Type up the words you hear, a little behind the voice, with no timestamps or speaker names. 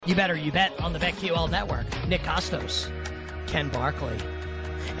You better, you bet on the BetQL network. Nick Costos, Ken Barkley,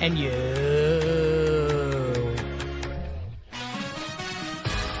 and you.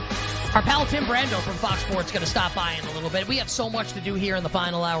 Our pal Tim Brando from Fox Sports going to stop by in a little bit. We have so much to do here in the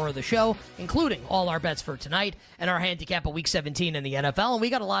final hour of the show, including all our bets for tonight and our handicap of Week 17 in the NFL, and we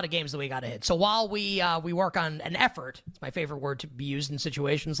got a lot of games that we got to hit. So while we work on an effort, it's my favorite word to be used in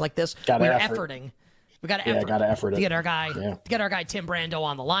situations like this, we're efforting. We got to effort to get our guy Tim Brando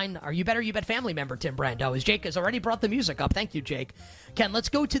on the line. Are you better? You bet family member Tim Brando. As Jake has already brought the music up. Thank you, Jake. Ken, let's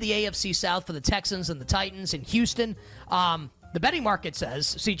go to the AFC South for the Texans and the Titans in Houston. The betting market says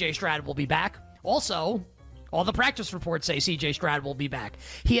C.J. Stroud will be back. Also, all the practice reports say C.J. Stroud will be back.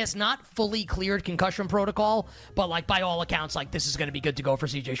 He has not fully cleared concussion protocol, but by all accounts, this is going to be good to go for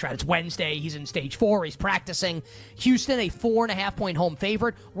C.J. Stroud. It's Wednesday. He's in stage 4. He's practicing. Houston, a 4.5-point home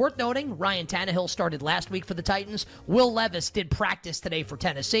favorite. Worth noting, Ryan Tannehill started last week for the Titans. Will Levis did practice today for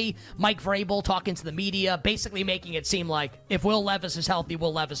Tennessee. Mike Vrabel talking to the media, basically making it seem like if Will Levis is healthy,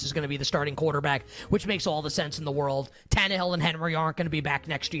 Will Levis is going to be the starting quarterback, which makes all the sense in the world. Tannehill and Henry aren't going to be back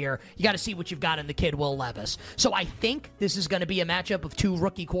next year. You got to see what you've got in the kid, Will Levis. So I think this is going to be a matchup of two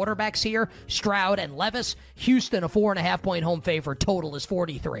rookie quarterbacks here, Stroud and Levis. Houston, a 4.5-point home favorite. Total is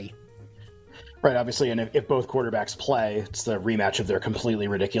 43. Right, obviously, and if both quarterbacks play, it's the rematch of their completely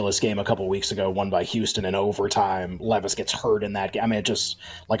ridiculous game a couple weeks ago, won by Houston in overtime. Levis gets hurt in that game. I mean, just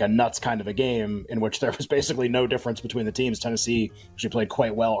like a nuts kind of a game in which there was basically no difference between the teams. Tennessee actually played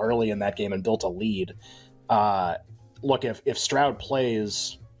quite well early in that game and built a lead. Look, if Stroud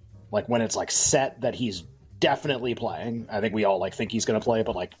plays, when it's set that he's definitely playing. I think we all think he's going to play,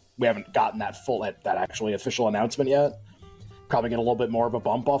 but we haven't gotten that actually official announcement yet. Probably get a little bit more of a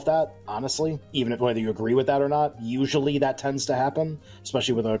bump off that, honestly, even if whether you agree with that or not. Usually that tends to happen,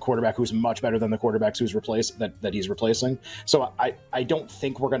 especially with a quarterback who's much better than the quarterbacks that he's replacing. So I don't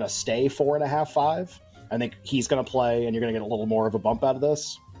think we're going to stay 4.5, 5. I think he's going to play, and you're going to get a little more of a bump out of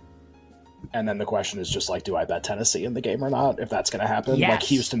this. And then the question is just do I bet Tennessee in the game or not? If that's going to happen, yes.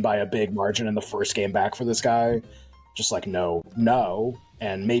 Houston by a big margin in the first game back for this guy, just no.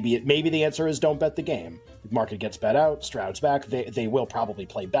 And maybe the answer is don't bet the game. The market gets bet out. Stroud's back. They will probably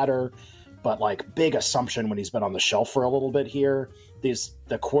play better, but big assumption when he's been on the shelf for a little bit here.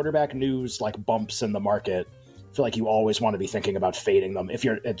 The quarterback news bumps in the market. I feel like you always want to be thinking about fading them.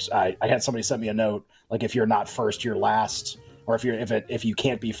 I had somebody send me a note if you're not first, you're last. Or if you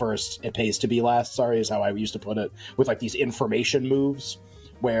can't be first, it pays to be last. Sorry, is how I used to put it with these information moves,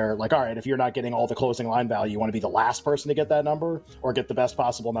 where all right, if you're not getting all the closing line value, you want to be the last person to get that number or get the best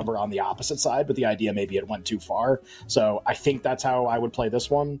possible number on the opposite side. But the idea maybe it went too far. So I think that's how I would play this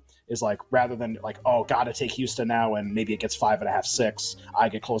one. Is rather than oh, gotta take Houston now and maybe it gets 5.5, 6. I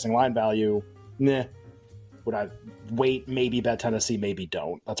get closing line value. Nah. Would I wait? Maybe bet Tennessee. Maybe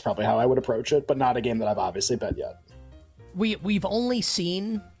don't. That's probably how I would approach it. But not a game that I've obviously bet yet. We've only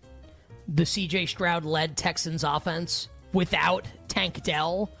seen the C.J. Stroud-led Texans offense without Tank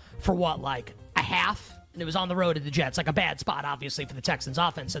Dell for a half, and it was on the road at the Jets. A bad spot, obviously, for the Texans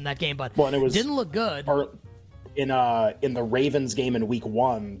offense in that game, but it didn't look good. In the Ravens game in week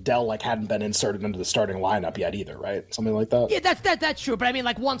 1, Dell hadn't been inserted into the starting lineup yet either, right? Something like that. Yeah, that's true. But I mean,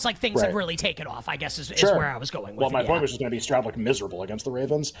 once things have really taken off, I guess is where I was going with. Well, my point was just going to be Stroud looked miserable against the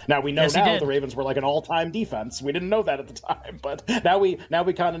Ravens. Now we know the Ravens were an all-time defense. We didn't know that at the time, but now we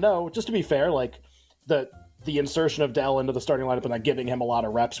kind of know. Just to be fair, the insertion of Dell into the starting lineup and giving him a lot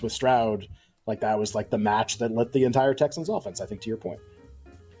of reps with Stroud, that was the match that lit the entire Texans offense. I think to your point.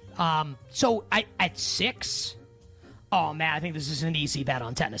 So at 6. Oh, man, I think this is an easy bet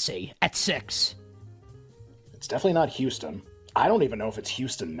on Tennessee at 6. It's definitely not Houston. I don't even know if it's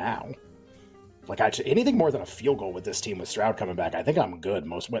Houston now. Anything more than a field goal with this team with Stroud coming back, I think I'm good.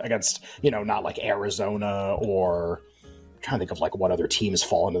 Most against, not Arizona or I'm trying to think of what other teams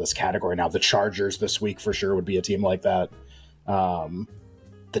fall into this category now. The Chargers this week for sure would be a team like that.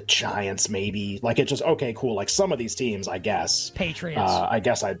 The Giants maybe. It's just, okay, cool. Some of these teams, I guess. Patriots.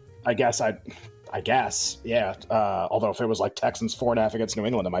 I guess, yeah. Although if it was Texans 4.5 against New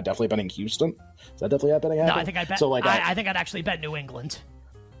England, am I definitely betting Houston? Is that definitely betting? No, I think I'd bet. So I think I'd actually bet New England.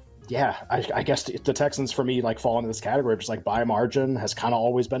 Yeah, I guess the Texans for me fall into this category just by margin has kind of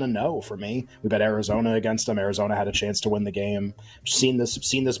always been a no for me. We bet Arizona against them. Arizona had a chance to win the game. Seen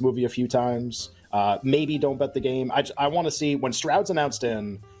this movie a few times. Maybe don't bet the game. I want to see when Stroud's announced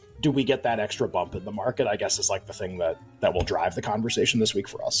in. Do we get that extra bump in the market? I guess is the thing that will drive the conversation this week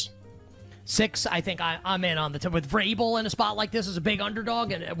for us. 6, I think I'm in on the with Vrabel in a spot like this as a big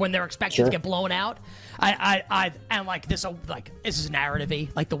underdog, and when they're expected to get blown out, and like this is narrative-y,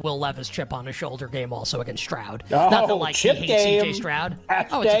 like the Will Levis chip on his shoulder game also against Stroud. Not that like he hates CJ Stroud.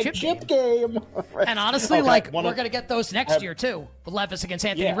 It's a chip game. And honestly, we're gonna get those next year too, with Levis against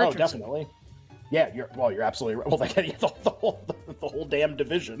Anthony Richardson. Oh, definitely. Yeah, you're absolutely right. Well, they get the whole damn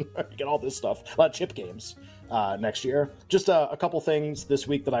division. You get all this stuff. A lot of chip games next year. Just a couple things this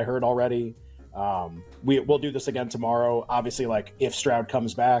week that I heard already. We'll do this again tomorrow. Obviously, like, if Stroud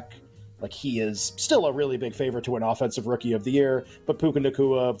comes back, like, he is still a really big favorite to an offensive rookie of the year. But Puka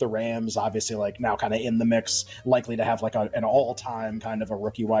Nacua of the Rams, obviously, like, now kind of in the mix, likely to have like an all-time kind of a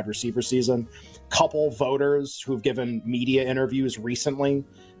rookie wide receiver season. Couple voters who've given media interviews recently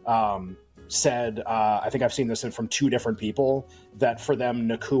said, I think I've seen this from 2 different people, that for them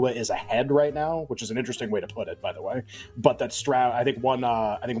Nacua is ahead right now, which is an interesting way to put it, by the way. But that Stroud, I think one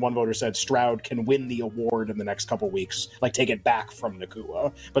voter said Stroud can win the award in the next couple weeks, like take it back from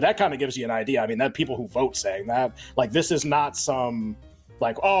Nacua. But that kind of gives you an idea. I mean, that people who vote saying that, like, this is not some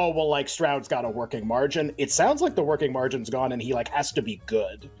like, oh, well, like, Stroud's got a working margin. It sounds like the working margin's gone and he like has to be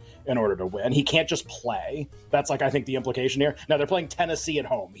good in order to win. He can't just play. That's like, I think, the implication here. Now they're playing Tennessee at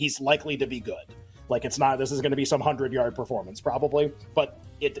home. He's likely to be good. Like, it's not, this is going to be some 100-yard performance probably, but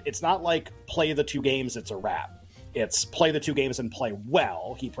it's not like play the 2 games, it's a wrap. It's play the 2 games and play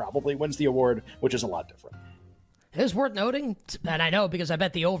well. He probably wins the award, which is a lot different. It is worth noting, and I know because I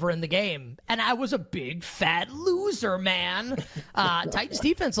bet the over in the game, and I was a big fat loser, man. Titans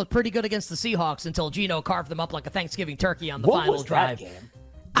defense looked pretty good against the Seahawks until Geno carved them up like a Thanksgiving turkey on the final drive. That game?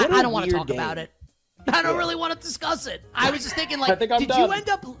 I don't want to talk about it. I don't really want to discuss it. I was just thinking, like, did you end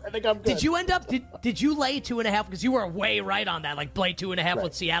up did you lay 2.5? Because you were way right on that. Like, play 2.5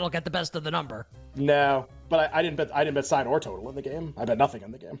 with Seattle, get the best of the number. No, but I didn't bet side or total in the game. I bet nothing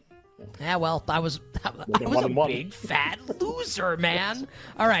in the game. Yeah, well, I was a big fat loser, man.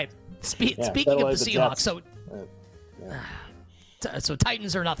 All right. Speaking of the Seahawks, so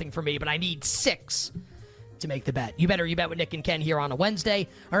Titans are nothing for me, but I need 6 to make the bet. You bet with Nick and Ken here on a Wednesday.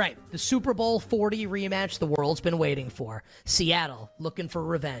 All right, the Super Bowl 40 rematch the world's been waiting for. Seattle looking for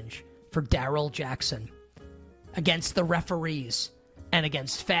revenge for Darrell Jackson against the referees and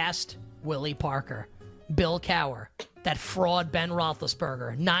against fast Willie Parker. Bill Cowher, that fraud Ben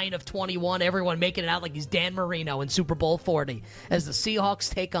Roethlisberger, 9 of 21, everyone making it out like he's Dan Marino in Super Bowl 40 as the Seahawks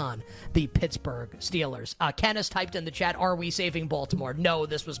take on the Pittsburgh Steelers. Ken has typed in the chat, are we saving Baltimore? No,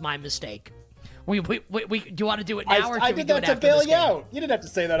 this was my mistake. Do you want to do it now, or should we do it after this game? I did that to bail you out. You didn't have to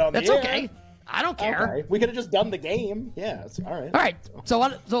say that on the air. That's okay. I don't care. Okay. We could have just done the game. Yeah, it's all right. All right. So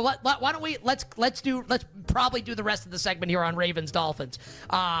why don't we let's probably do the rest of the segment here on Ravens Dolphins.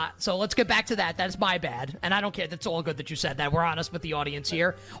 So let's get back to that. That's my bad, and I don't care. That's all good that you said that. We're honest with the audience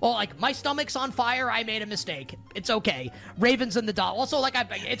here. Oh, like, my stomach's on fire. I made a mistake. It's okay. Ravens and the Dolphins. Also, like, I'm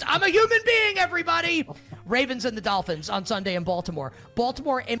a human being. Everybody. Ravens and the Dolphins on Sunday in Baltimore.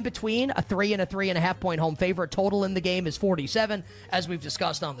 Baltimore in between a 3 and a 3.5 point home favorite. Total in the game is 47, as we've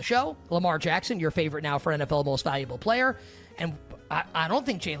discussed on the show. Lamar Jackson, your favorite now for NFL Most Valuable Player. And I don't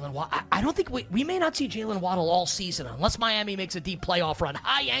think Jalen Waddle, I don't think we may not see Jalen Waddle all season unless Miami makes a deep playoff run.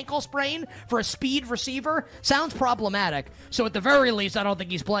 High ankle sprain for a speed receiver sounds problematic. So at the very least, I don't think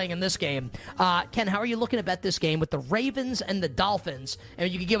he's playing in this game. Ken, how are you looking to bet this game with the Ravens and the Dolphins?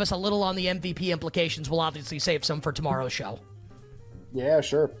 And you can give us a little on the MVP implications. We'll obviously save some for tomorrow's show. Yeah,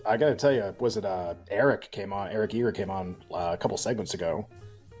 sure. I got to tell you, was it Eric Eager came on a couple segments ago.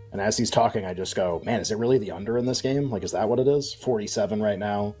 And as he's talking, I just go, man, is it really the under in this game? Like, is that what it is? 47 right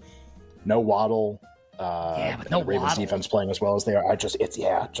now. No Waddle. But no Ravens Waddle. Defense playing as well as they are.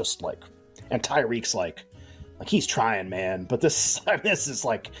 Just like, and Tyreek's like he's trying, man. But this is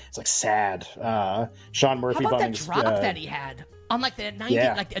like, it's like sad. Sean Murphy. How about bunting, that drop that he had on like the 90,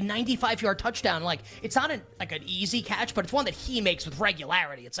 like a 95-yard touchdown? Like, it's not an easy catch, but it's one that he makes with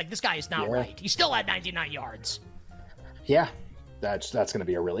regularity. It's like, this guy is not right. He still had 99 yards. Yeah. That's going to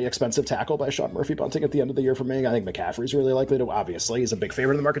be a really expensive tackle by Sean Murphy bunting at the end of the year for me. I think McCaffrey's really likely to, obviously. He's a big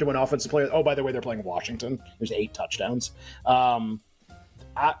favorite in the market to win offensive player. Oh, by the way, they're playing Washington. There's 8 touchdowns.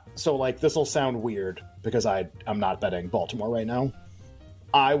 So, like, this will sound weird because I'm not betting Baltimore right now.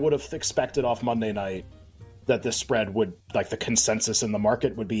 I would have expected off Monday night that this spread would, like, the consensus in the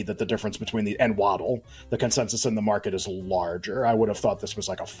market would be that the difference between and Waddle, the consensus in the market is larger. I would have thought this was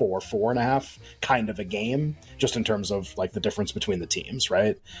like a 4.5 kind of a game, just in terms of like the difference between the teams,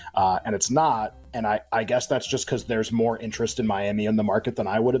 right? And it's not, and I guess that's just because there's more interest in Miami in the market than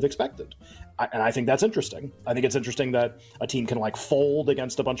I would have expected. And I think that's interesting. I think it's interesting that a team can like fold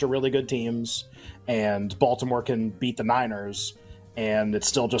against a bunch of really good teams, and Baltimore can beat the Niners, and it's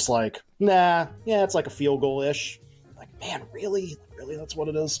still just like, nah, yeah, it's like a field goal-ish. Like, man, really? Really, that's what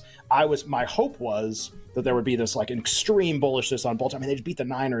it is? My hope was that there would be this like extreme bullishness on Baltimore. I mean, they just beat the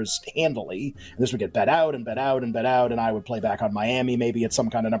Niners handily, and this would get bet out and bet out and bet out, and I would play back on Miami maybe at some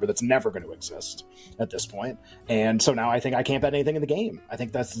kind of number that's never going to exist at this point. And so now I think I can't bet anything in the game. I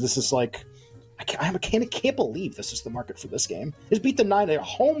think this is like, I can't believe this is the market for this game. It's beat the Niners, a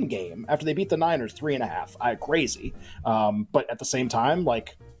home game after they beat the Niners 3.5. Crazy. But at the same time,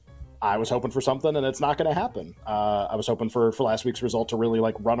 like, I was hoping for something, and it's not going to happen. I was hoping for last week's result to really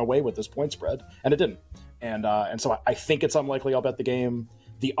like run away with this point spread, and it didn't. And so I think it's unlikely I'll bet the game.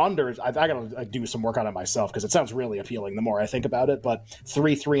 The unders, I got to do some work on it myself because it sounds really appealing the more I think about it. But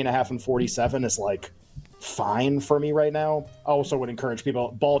 3.5, and 47 is like fine for me right now. I also would encourage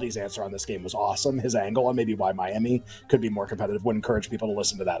people. Baldy's answer on this game was awesome. His angle on maybe why Miami could be more competitive would encourage people to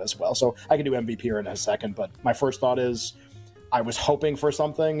listen to that as well. So I can do MVP here in a second, but my first thought is, I was hoping for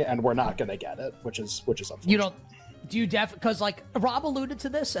something, and we're not going to get it, which is unfortunate. Because like Rob alluded to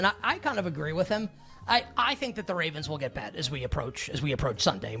this, and I kind of agree with him. I think that the Ravens will get bet as we approach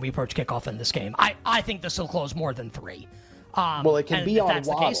Sunday and we approach kickoff in this game. I think this will close more than 3. Well, it can be on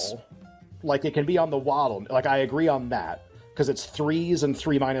Waddle. Like, it can be on the Waddle. Like, I agree on that, because it's 3s and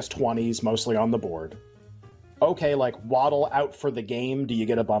 3-20s mostly on the board. Okay, like, Waddle out for the game, do you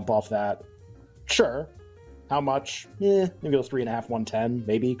get a bump off that? Sure. How much? Maybe go 3.5, 110,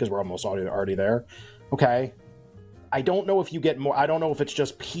 maybe, because we're almost already there. Okay. I don't know if you get more. I don't know if it's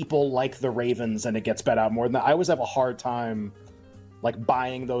just people like the Ravens and it gets bet out more than that. I always have a hard time like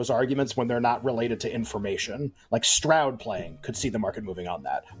buying those arguments when they're not related to information. Like Stroud playing, could see the market moving on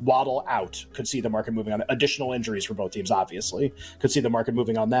that. Waddle out, could see the market moving on that. Additional injuries for both teams, obviously, could see the market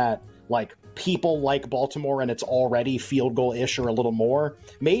moving on that. Like people like Baltimore and it's already field goal-ish or a little more.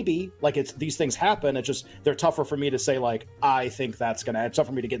 Maybe, like these things happen. It's just, they're tougher for me to say, like, I think that's going to, it's tough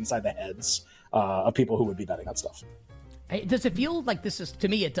for me to get inside the heads of people who would be betting that stuff. Does it feel like this is, to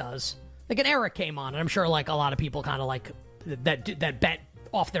me it does. Like an Eric came on, and I'm sure like a lot of people kind of like that bet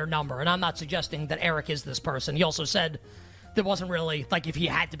off their number, and I'm not suggesting that Eric is this person. He also said there wasn't really, like, if he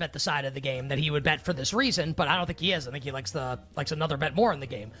had to bet the side of the game, that he would bet for this reason, but I don't think he is. I think he likes another bet more in the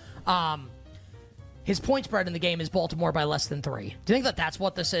game. His point spread in the game is Baltimore by less than 3. Do you think that that's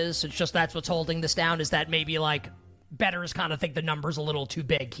what this is? It's just that's what's holding this down, is that maybe like bettors kind of think the number's a little too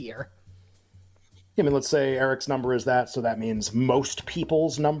big here? I mean, let's say Eric's number is that, so that means most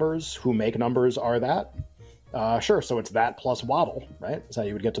people's numbers who make numbers are that. Sure, so it's that plus Waddle, right? That's how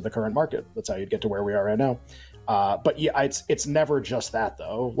you would get to the current market. That's how you'd get to where we are right now. But yeah, it's never just that,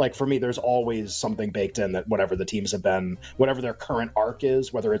 though. Like, for me, there's always something baked in that whatever the teams have been, whatever their current arc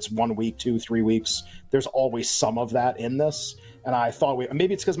is, whether it's 1 week, 2, 3 weeks, there's always some of that in this. And I thought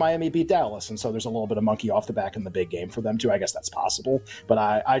maybe it's because Miami beat Dallas, and so there's a little bit of monkey off the back in the big game for them, too. I guess that's possible. But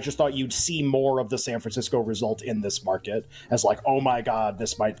I just thought you'd see more of the San Francisco result in this market as like, oh my God,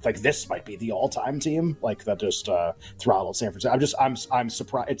 this might be the all-time team, like that just throttled San Francisco. I'm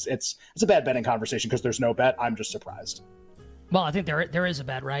surprised. It's a bad betting conversation because there's no bet. I'm just surprised. Well, I think there is a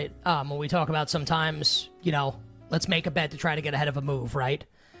bet, right? When we talk about sometimes, let's make a bet to try to get ahead of a move, right?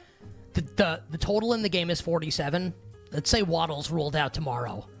 The total in the game is 47. Let's say Waddle's ruled out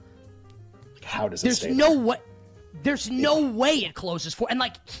tomorrow. How does it stay there? There's no way it closes and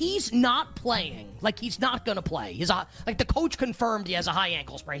like he's not playing. Like he's not gonna play. Like the coach confirmed he has a high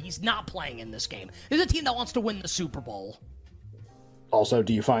ankle sprain. He's not playing in this game. There's a team that wants to win the Super Bowl. Also,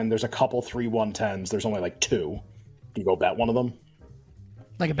 do you find there's a couple 3-110s? There's only like 2. Do you go bet one of them?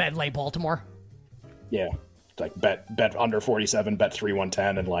 Like a bet lay Baltimore? Yeah, like bet under 47, bet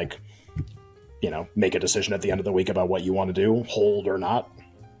 3-110, and like, make a decision at the end of the week about what you want to do, hold or not.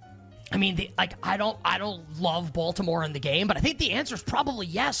 I mean, I don't love Baltimore in the game, but I think the answer is probably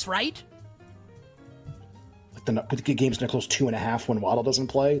yes, right? But the game's going to close 2.5 when Waddle doesn't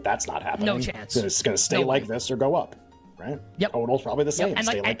play. That's not happening. No chance. It's going to stay like this or go up, right? Yep. Total's probably the same. Yep.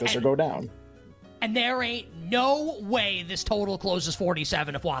 Stay like this or go down. And there ain't no way this total closes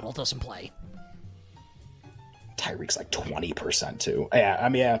 47 if Waddle doesn't play. Tyreek's like 20% too.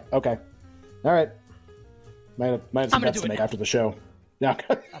 Yeah, okay. All right. Might have some bets to make after the show. Yeah.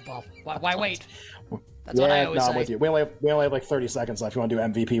 Well, why wait? That's what I always say. I'm with you. We only have like 30 seconds left. You want to do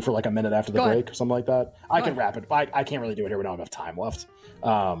MVP for like a minute after the break or something like that? I can wrap it. I can't really do it here. We don't have enough time left.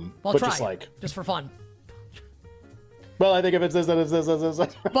 Well, but try. Just for fun. Well, I think if it's this, then it's this.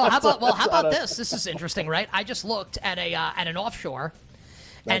 Well, how about this? This is interesting, right? I just looked at an offshore,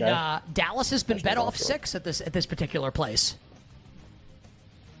 and Dallas has been bet off 6 at this particular place.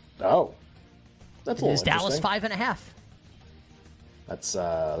 Oh, that's a little Dallas interesting. 5.5. That's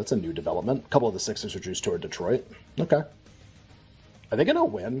a new development. A couple of the Sixers are juiced toward Detroit. Okay. Are they going to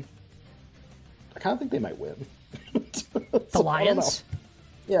win? I kind of think they might win. The Lions?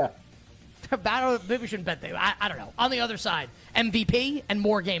 Yeah. Maybe we shouldn't bet them. I don't know. On the other side, MVP and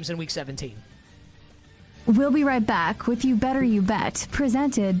more games in Week 17. We'll be right back with You Better You Bet,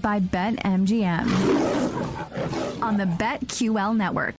 presented by BetMGM on the BetQL network.